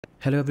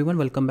Hello everyone,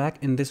 welcome back.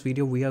 In this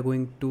video we are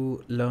going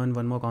to learn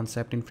one more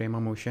concept in frame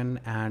of motion,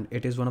 and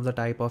it is one of the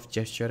type of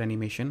gesture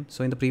animation.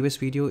 So in the previous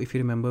video, if you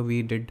remember,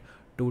 we did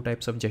two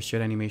types of gesture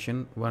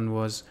animation. One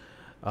was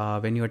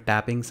when you are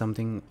tapping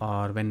something,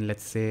 or when,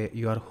 let's say,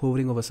 you are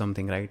hovering over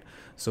something, right?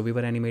 So we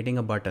were animating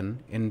a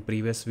button in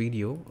previous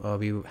video.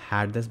 We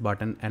had this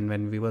button, and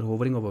when we were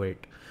hovering over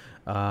it,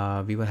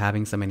 we were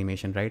having some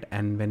animation, right?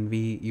 And when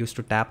we used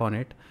to tap on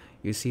it,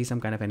 you see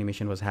some kind of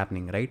animation was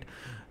happening, right?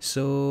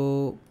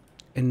 So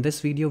in this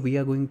video we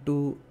are going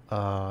to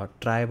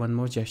try one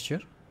more gesture,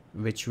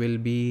 which will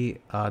be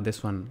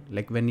this one,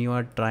 like when you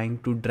are trying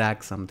to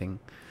drag something,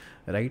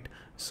 right?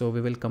 So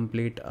we will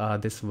complete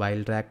this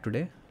while drag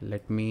today.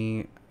 Let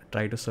me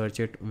try to search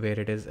it where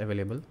it is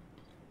available.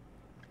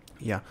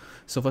 Yeah,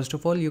 so first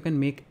of all, you can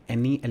make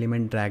any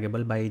element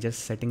draggable by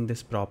just setting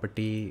this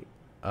property,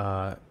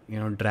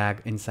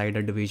 drag inside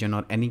a division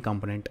or any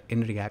component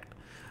in React,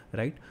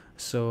 right?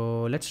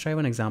 So let's try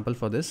one example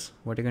for this.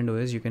 What you can do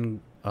is you can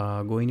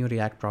go in your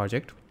React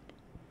project.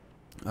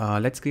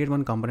 Let's create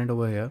one component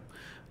over here.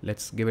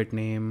 Let's give it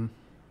name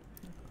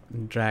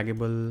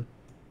draggable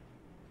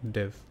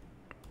div,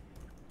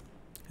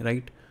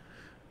 right?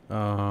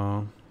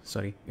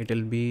 Sorry, it'll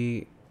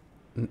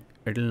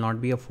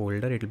not be a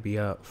folder, it'll be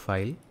a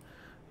file.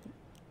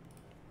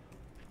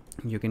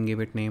 You can give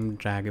it name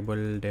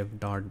draggable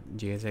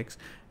dev.jsx,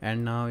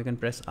 and now you can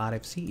press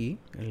RFCE.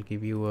 It'll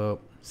give you a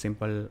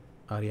simple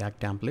React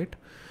template.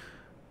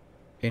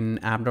 In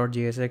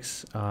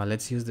app.jsx,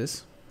 let's use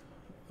this.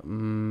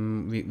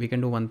 We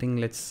can do one thing.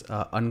 Let's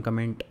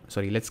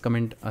let's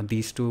comment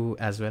these two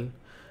as well.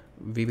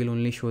 We will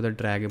only show the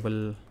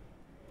draggable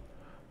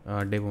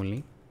div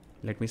only.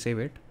 Let me save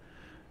it.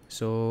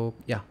 So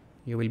yeah,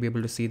 you will be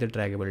able to see the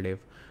draggable div.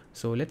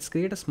 So let's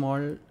create a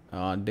small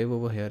div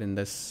over here in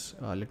this.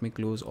 Let me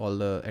close all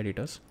the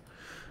editors.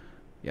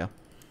 Yeah,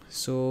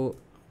 so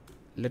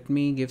let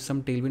me give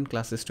some tailwind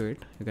classes to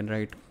it. You can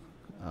write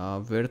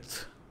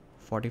width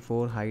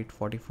 44, height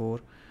 44,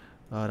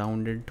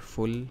 rounded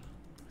full,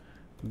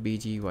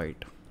 BG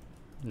white.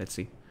 Let's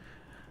see,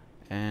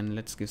 and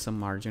let's give some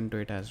margin to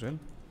it as well,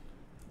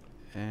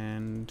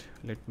 and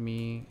let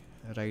me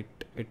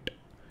write it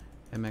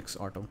MX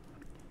auto.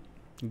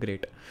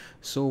 Great.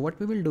 So what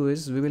we will do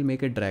is we will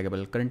make it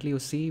draggable. Currently you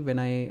see when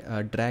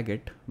I drag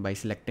it by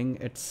selecting,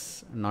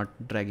 it's not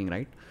dragging,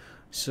 right?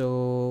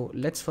 So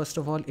let's first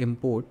of all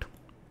import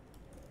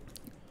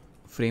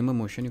frame of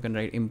motion. You can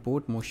write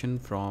import motion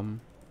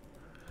from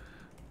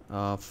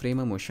frame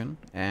of motion,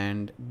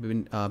 and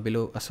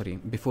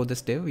before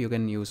this div you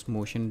can use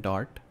motion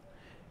dot,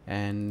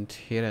 and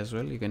here as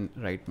well you can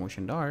write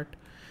motion dot.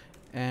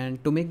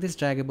 And to make this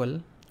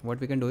draggable,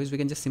 what we can do is we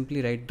can just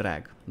simply write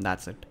drag.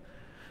 That's it.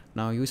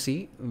 Now you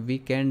see we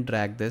can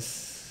drag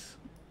this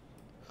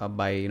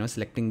by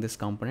selecting this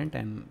component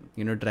and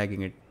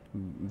dragging it.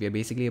 We are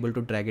basically able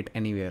to drag it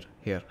anywhere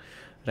here,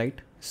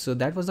 right? So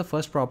that was the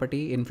first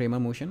property in frame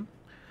of motion.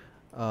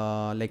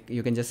 Like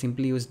you can just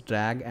simply use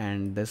drag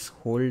and this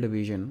whole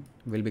division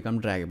will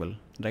become draggable,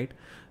 right?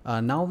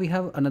 Now we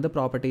have another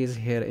properties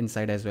here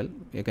inside as well.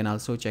 You can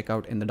also check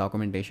out in the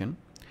documentation.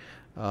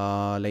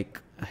 Like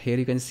here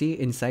you can see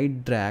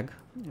inside drag,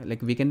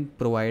 like we can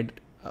provide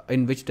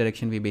in which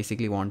direction we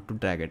basically want to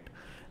drag it.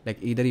 Like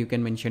either you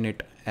can mention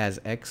it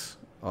as X,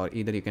 or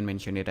either you can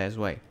mention it as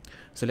Y.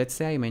 So let's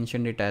say I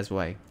mentioned it as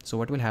Y. So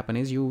what will happen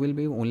is you will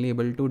be only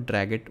able to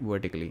drag it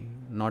vertically,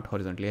 not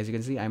horizontally. As you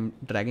can see, I'm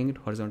dragging it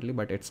horizontally,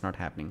 but it's not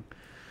happening.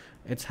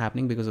 It's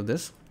happening because of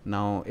this.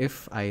 Now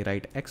if I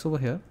write X over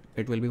here,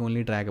 it will be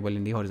only draggable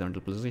in the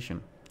horizontal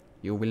position.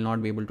 You will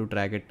not be able to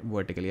drag it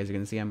vertically. As you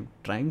can see, I'm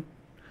trying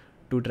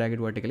to drag it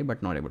vertically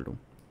but not able to,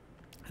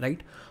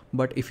 right?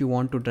 But if you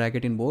want to drag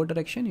it in both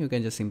direction, you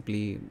can just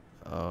simply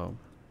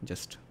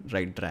just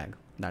write drag.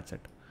 That's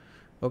it.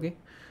 Okay,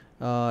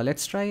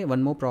 let's try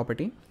one more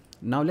property.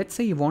 Now let's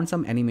say you want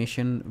some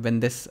animation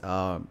when this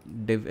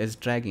div is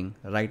dragging.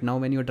 Right now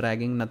when you're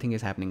dragging, nothing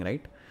is happening,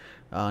 right?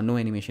 No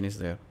animation is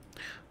there.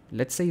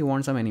 Let's say you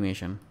want some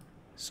animation.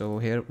 So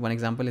here one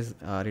example is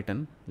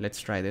written. Let's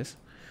try this.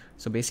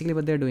 So basically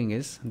what they're doing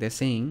is they're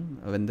saying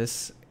when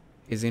this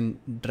is in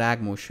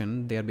drag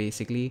motion, they are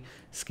basically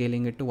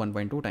scaling it to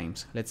 1.2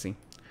 times. Let's see.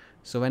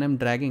 So when I'm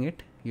dragging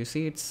it, you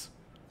see it's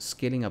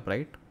scaling up,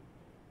 right?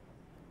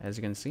 As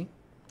you can see.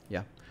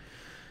 Yeah.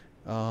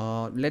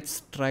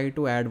 Let's try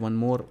to add one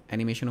more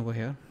animation over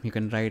here. You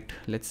can write,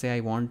 let's say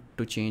I want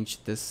to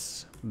change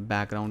this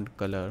background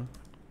color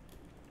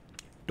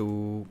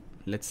to,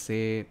 let's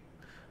say,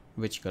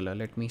 which color?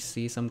 Let me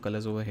see some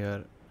colors over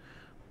here.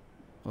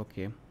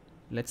 Okay,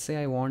 let's say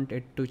I want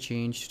it to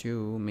change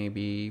to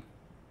maybe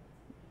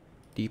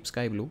deep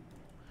sky blue.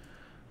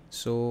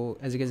 So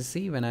as you can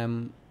see, when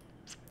I'm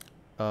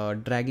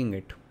dragging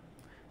it,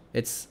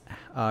 it's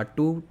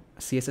two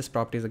CSS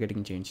properties are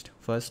getting changed.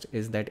 First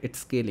is that it's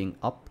scaling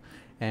up,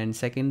 and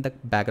second, the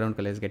background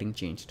color is getting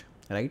changed,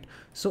 right?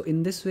 So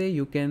in this way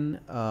you can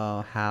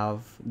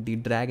have the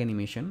drag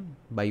animation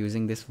by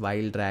using this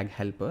while drag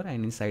helper,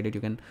 and inside it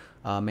you can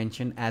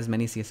mention as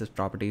many CSS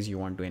properties you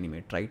want to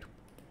animate, right?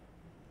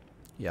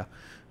 Yeah.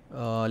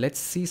 Let's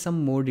see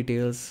some more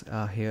details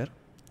here.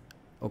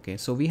 Okay,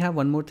 so we have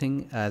one more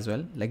thing as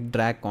well, like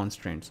drag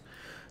constraints.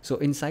 So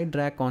inside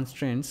drag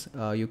constraints,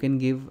 you can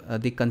give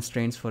the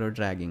constraints for a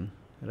dragging,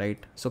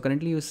 right? So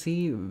currently you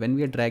see when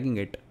we are dragging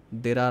it,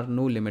 there are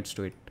no limits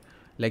to it.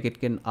 Like it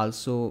can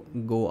also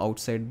go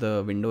outside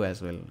the window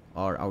as well,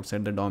 or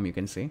outside the DOM, you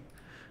can say,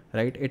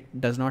 right?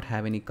 It does not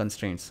have any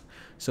constraints.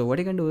 So what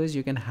you can do is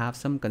you can have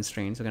some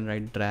constraints. You can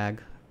write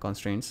drag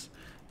constraints,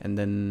 and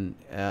then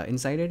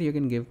inside it you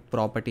can give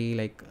property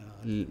like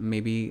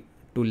maybe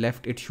to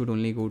left it should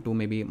only go to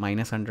maybe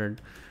 -100,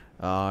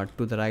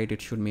 to the right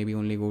it should maybe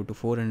only go to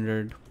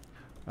 400,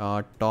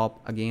 top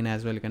again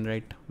as well you can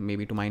write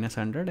maybe to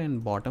 -100,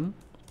 and bottom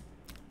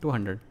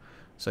 200,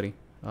 sorry,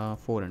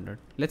 400.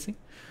 Let's see.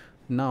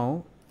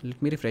 Now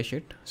let me refresh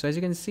it. So as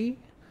you can see,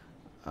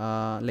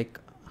 like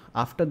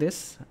after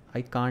this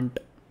I can't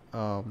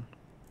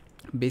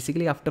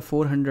basically after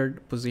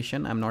 400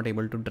 position I'm not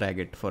able to drag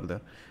it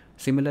further.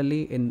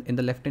 Similarly in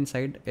the left hand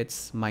side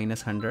it's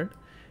 -100,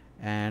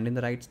 and in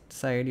the right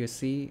side you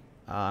see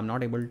I'm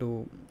not able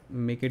to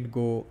make it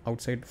go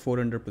outside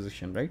 400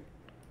 position, right?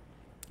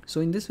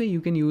 So in this way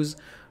you can use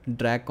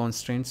drag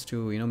constraints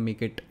to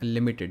make it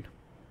limited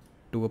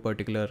to a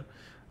particular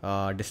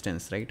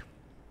distance, right?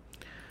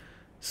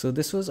 So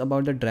this was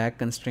about the drag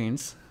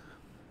constraints.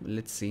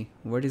 Let's see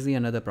what is the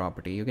another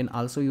property. You can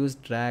also use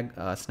drag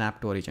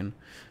snap to origin.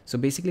 So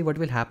basically what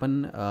will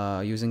happen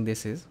using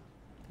this is,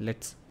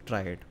 let's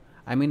try it.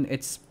 I mean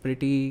it's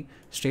pretty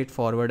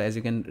straightforward, as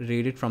you can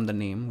read it from the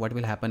name. What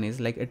will happen is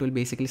like it will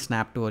basically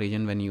snap to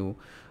origin when you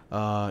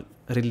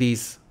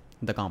release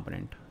the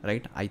component,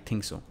 right? I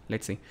think so.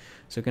 Let's see.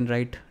 So you can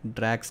write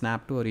drag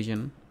snap to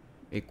origin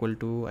equal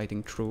to, I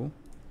think, true.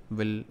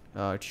 Will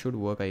it should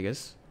work, I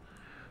guess.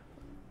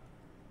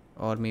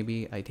 Or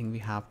maybe I think we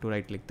have to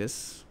write like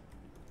this.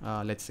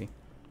 Let's see.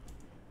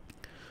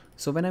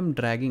 So when I'm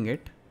dragging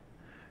it,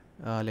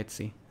 let's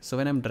see. So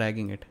when I'm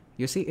dragging it,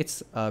 you see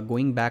it's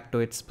going back to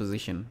its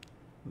position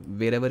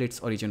wherever its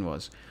origin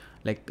was.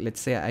 Like let's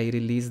say I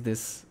release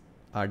this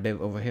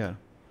div over here,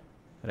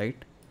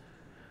 right?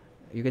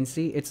 You can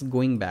see it's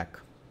going back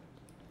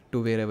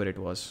to wherever it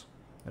was,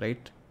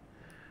 right?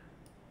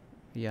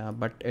 Yeah,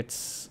 but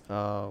it's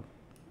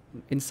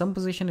in some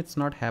position it's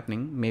not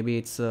happening. Maybe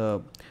it's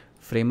a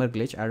framer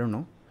glitch, I don't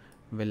know.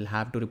 We'll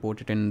have to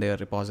report it in their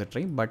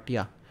repository, but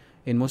yeah,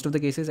 in most of the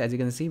cases, as you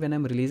can see, when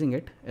I'm releasing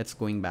it, it's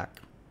going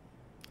back,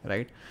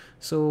 right?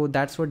 So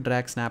that's what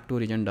drag snap to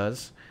origin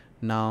does.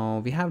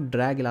 Now we have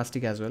drag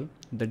elastic as well,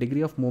 the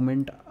degree of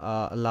movement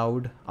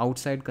allowed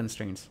outside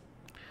constraints.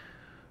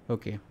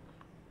 Okay,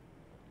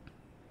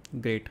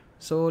 great.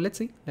 So let's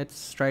see,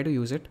 let's try to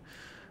use it.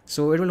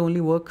 So it will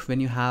only work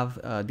when you have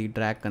the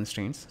drag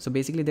constraints. So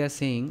basically they are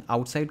saying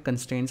outside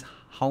constraints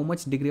how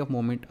much degree of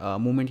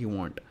movement you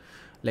want.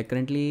 Like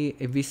currently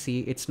if we see,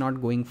 it's not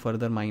going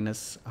further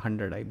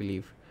 -100, I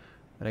believe,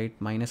 right?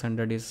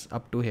 -100 is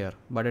up to here,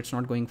 but it's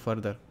not going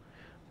further.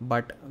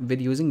 But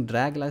with using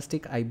drag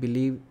elastic, I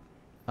believe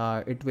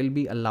it will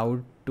be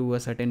allowed to a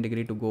certain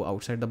degree to go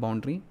outside the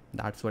boundary.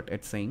 That's what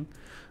it's saying.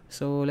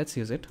 So let's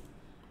use it.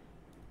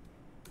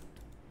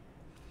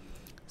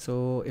 So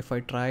if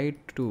I try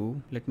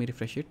to, let me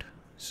refresh it.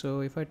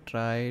 So if I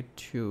try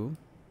to,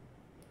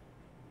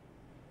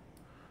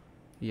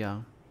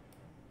 yeah,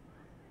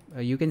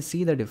 you can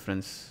see the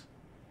difference,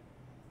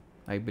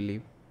 I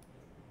believe.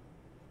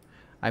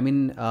 I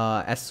mean,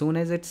 as soon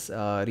as it's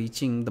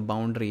reaching the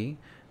boundary,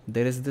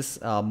 there is this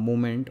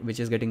movement which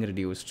is getting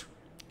reduced.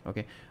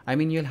 Okay, I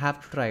mean, you'll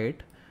have to try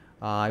it.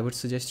 I would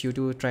suggest you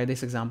to try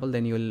this example,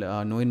 then you'll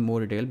know in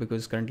more detail,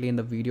 because currently in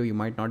the video you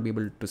might not be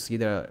able to see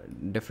the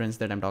difference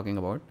that I'm talking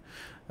about,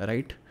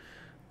 right?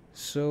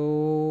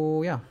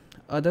 So yeah,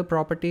 other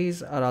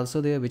properties are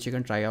also there which you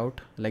can try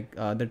out, like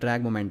the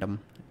drag momentum.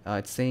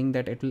 It's saying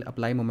that it will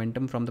apply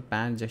momentum from the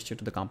pan gesture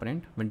to the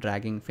component when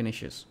dragging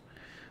finishes,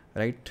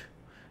 right?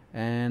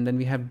 And then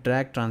we have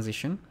drag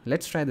transition.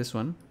 Let's try this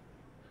one.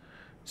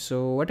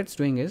 So what it's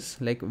doing is,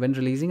 like when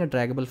releasing a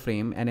draggable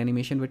frame, an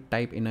animation with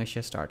type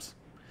inertia starts.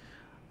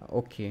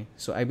 Okay,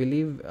 so I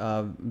believe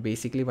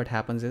basically what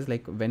happens is,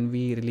 like when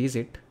we release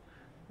it,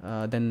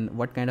 then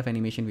what kind of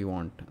animation we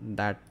want,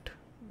 that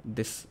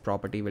this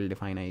property will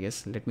define, I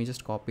guess. Let me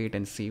just copy it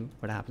and see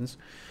what happens.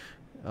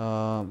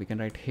 We can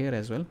write here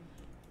as well.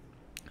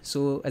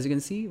 So as you can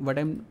see, what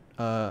I'm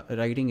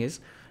writing is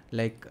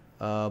like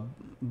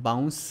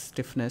bounce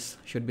stiffness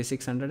should be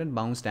 600 and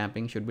bounce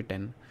damping should be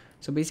 10.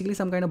 So basically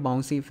some kind of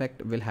bouncy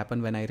effect will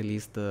happen when I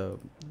release the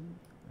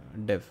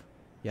div.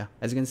 Yeah,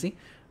 as you can see,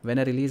 when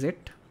I release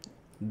it,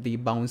 the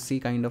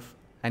bouncy kind of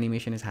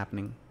animation is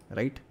happening,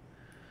 right?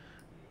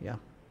 Yeah,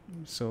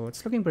 so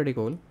it's looking pretty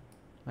cool,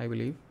 I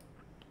believe.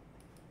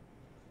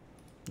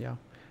 Yeah,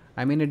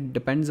 I mean, it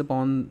depends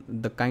upon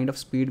the kind of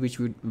speed with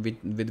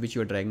which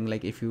you're dragging.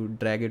 Like if you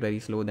drag it very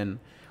slow, then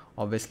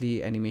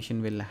obviously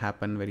animation will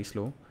happen very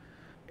slow.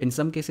 In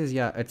some cases,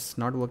 yeah, it's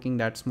not working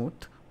that smooth,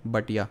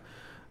 but yeah,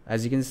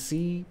 as you can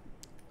see,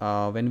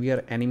 when we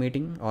are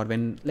animating, or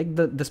when like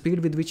the speed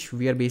with which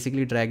we are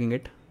basically dragging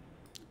it,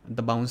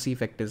 the bouncy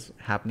effect is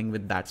happening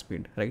with that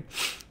speed, right?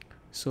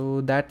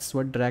 So that's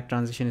what drag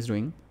transition is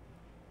doing.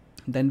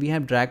 Then we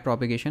have drag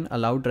propagation,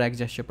 allow drag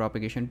gesture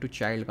propagation to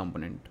child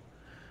component.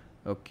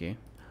 Okay,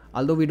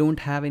 although we don't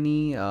have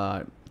any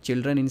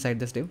children inside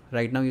this div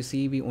right now, you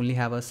see we only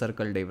have a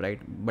circle div, right?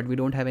 But we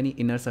don't have any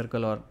inner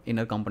circle or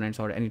inner components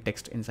or any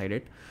text inside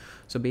it.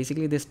 So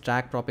basically this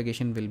drag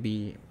propagation will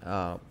be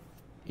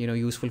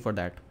useful for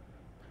that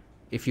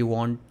if you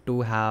want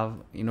to have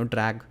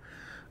drag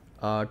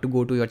to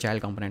go to your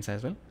child components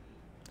as well.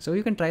 So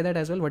you can try that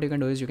as well. What you can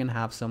do is you can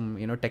have some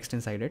text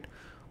inside it,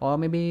 or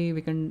maybe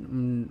we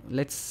can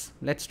let's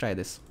try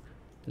this.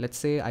 Let's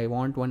say I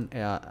want one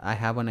I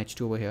have one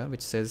h2 over here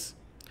which says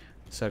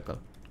circle,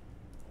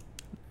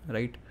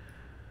 right?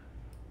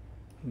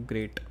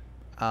 Great.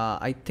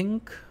 I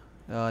think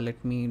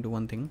let me do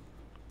one thing.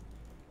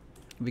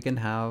 We can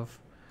have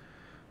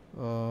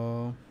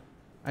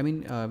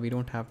we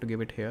don't have to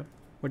give it here.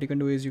 What you can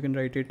do is you can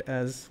write it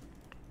as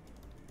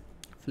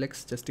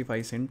flex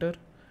justify center,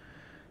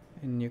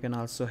 and you can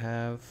also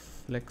have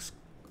flex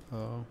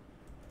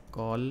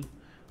call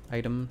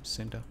item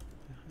center.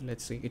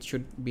 Let's see, it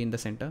should be in the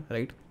center,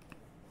 right?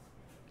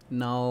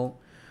 Now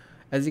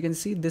as you can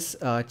see, this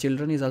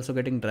children is also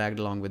getting dragged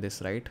along with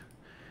this, right?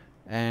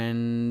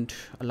 And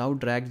allow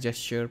drag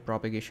gesture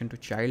propagation to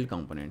child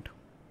component.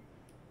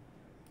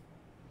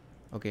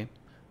 Okay,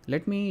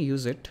 let me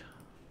use it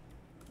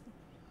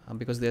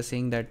because they're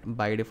saying that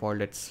by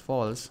default it's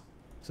false.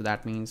 So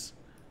that means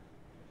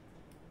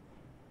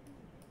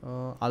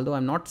although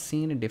I'm not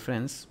seeing a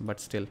difference, but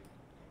still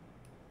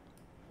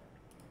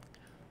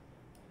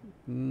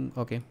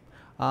okay,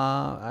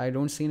 I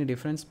don't see any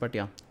difference, but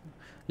yeah,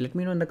 let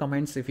me know in the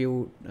comments if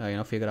you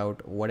figure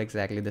out what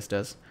exactly this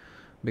does,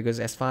 because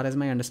as far as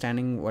my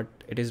understanding, what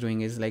it is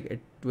doing is like it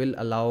will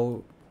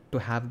allow to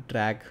have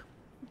drag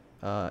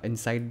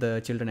inside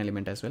the children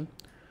element as well,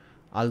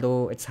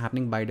 although it's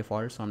happening by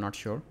default, so I'm not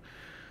sure.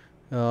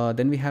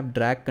 Then we have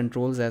drag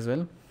controls as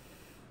well.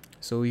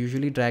 So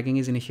usually dragging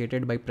is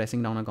initiated by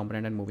pressing down a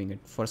component and moving it.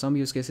 For some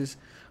use cases,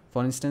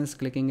 for instance,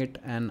 clicking it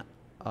and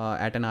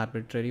at an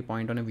arbitrary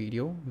point on a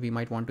video, we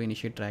might want to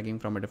initiate dragging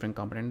from a different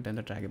component than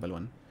the draggable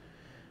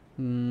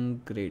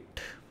one. Great.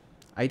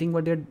 I think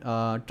what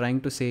they're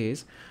trying to say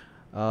is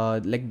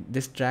like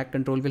this drag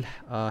control will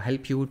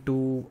help you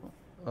to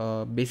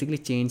basically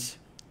change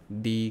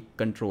the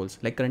controls.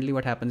 Like currently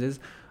what happens is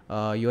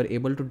you are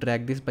able to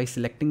drag this by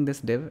selecting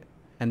this div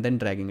and then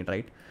dragging it,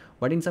 right?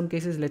 But in some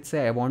cases, let's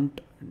say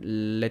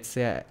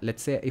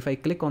if I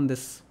click on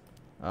this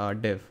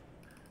div,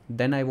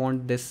 then I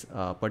want this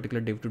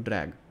particular div to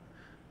drag,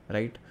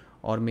 right?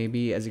 Or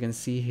maybe as you can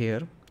see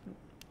here,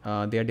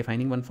 they are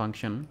defining one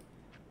function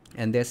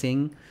and they're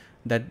saying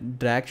that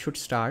drag should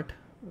start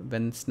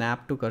when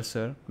snap to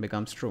cursor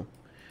becomes true,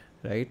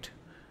 right?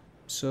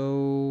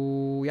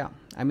 So yeah,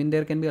 I mean,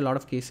 there can be a lot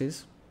of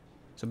cases.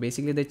 So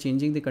basically they're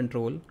changing the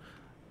control,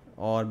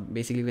 or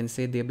basically you can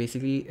say they're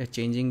basically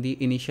changing the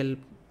initial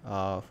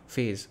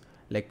phase,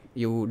 like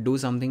you do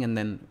something and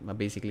then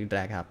basically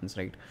drag happens,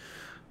 right?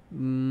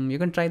 You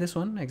can try this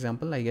one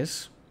example, I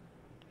guess.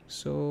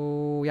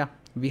 So yeah,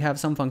 we have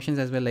some functions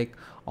as well, like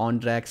on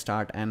drag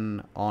start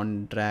and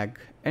on drag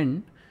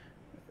end,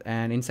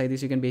 and inside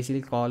this you can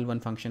basically call one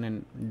function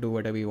and do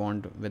whatever you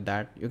want with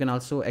that. You can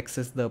also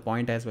access the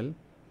point as well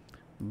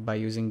by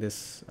using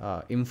this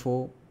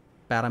info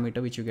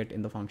parameter which you get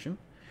in the function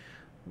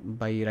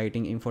by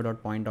writing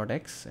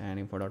info.point.x and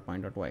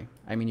info.point.y.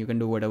 I mean, you can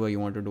do whatever you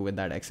want to do with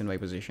that x and y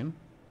position.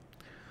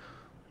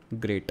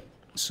 Great.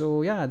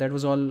 So yeah, that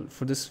was all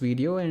for this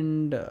video,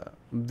 and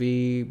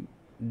we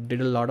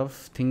did a lot of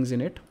things in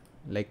it.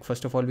 Like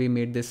first of all, we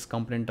made this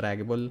component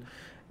draggable,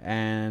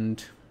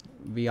 and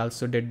we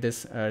also did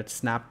this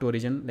snap to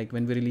origin. Like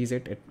when we release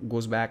it, it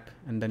goes back,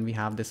 and then we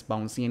have this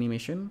bouncy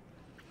animation,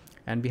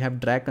 and we have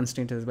drag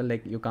constraint as well.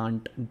 Like you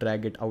can't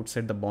drag it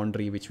outside the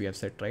boundary which we have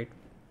set, right?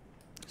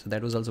 So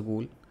that was also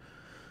cool.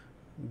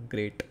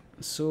 Great.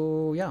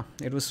 So yeah,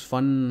 it was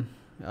fun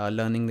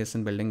learning this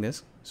and building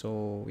this.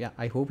 So yeah,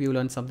 I hope you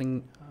learned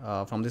something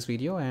from this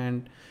video,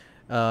 and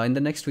in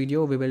the next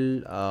video we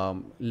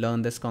will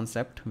learn this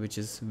concept, which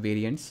is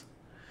variants.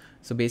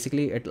 So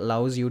basically it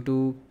allows you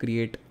to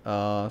create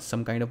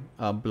some kind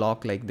of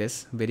block like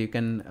this where you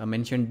can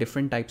mention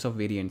different types of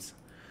variants.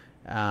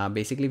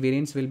 Basically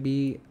variants will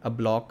be a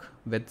block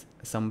with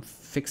some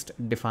fixed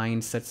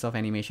defined sets of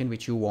animation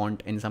which you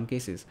want in some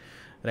cases,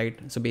 right?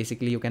 So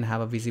basically you can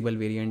have a visible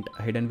variant,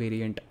 a hidden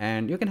variant,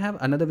 and you can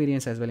have another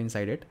variants as well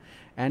inside it,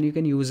 and you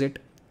can use it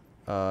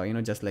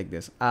just like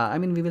this. I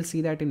mean, we will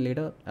see that in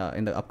later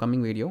in the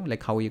upcoming video,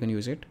 like how you can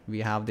use it. We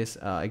have this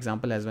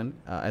example as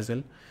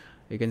well.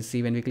 You can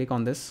see when we click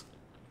on this,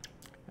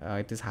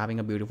 it is having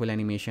a beautiful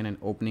animation and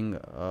opening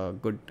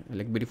good,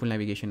 like beautiful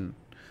navigation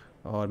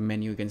or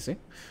menu, you can say.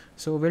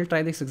 So we'll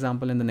try this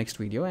example in the next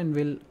video, and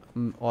we'll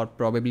or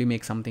probably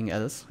make something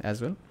else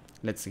as well.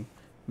 Let's see,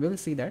 we'll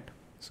see that.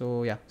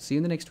 So yeah, see you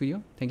in the next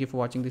video. Thank you for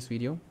watching this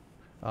video.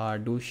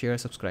 Do share,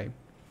 subscribe.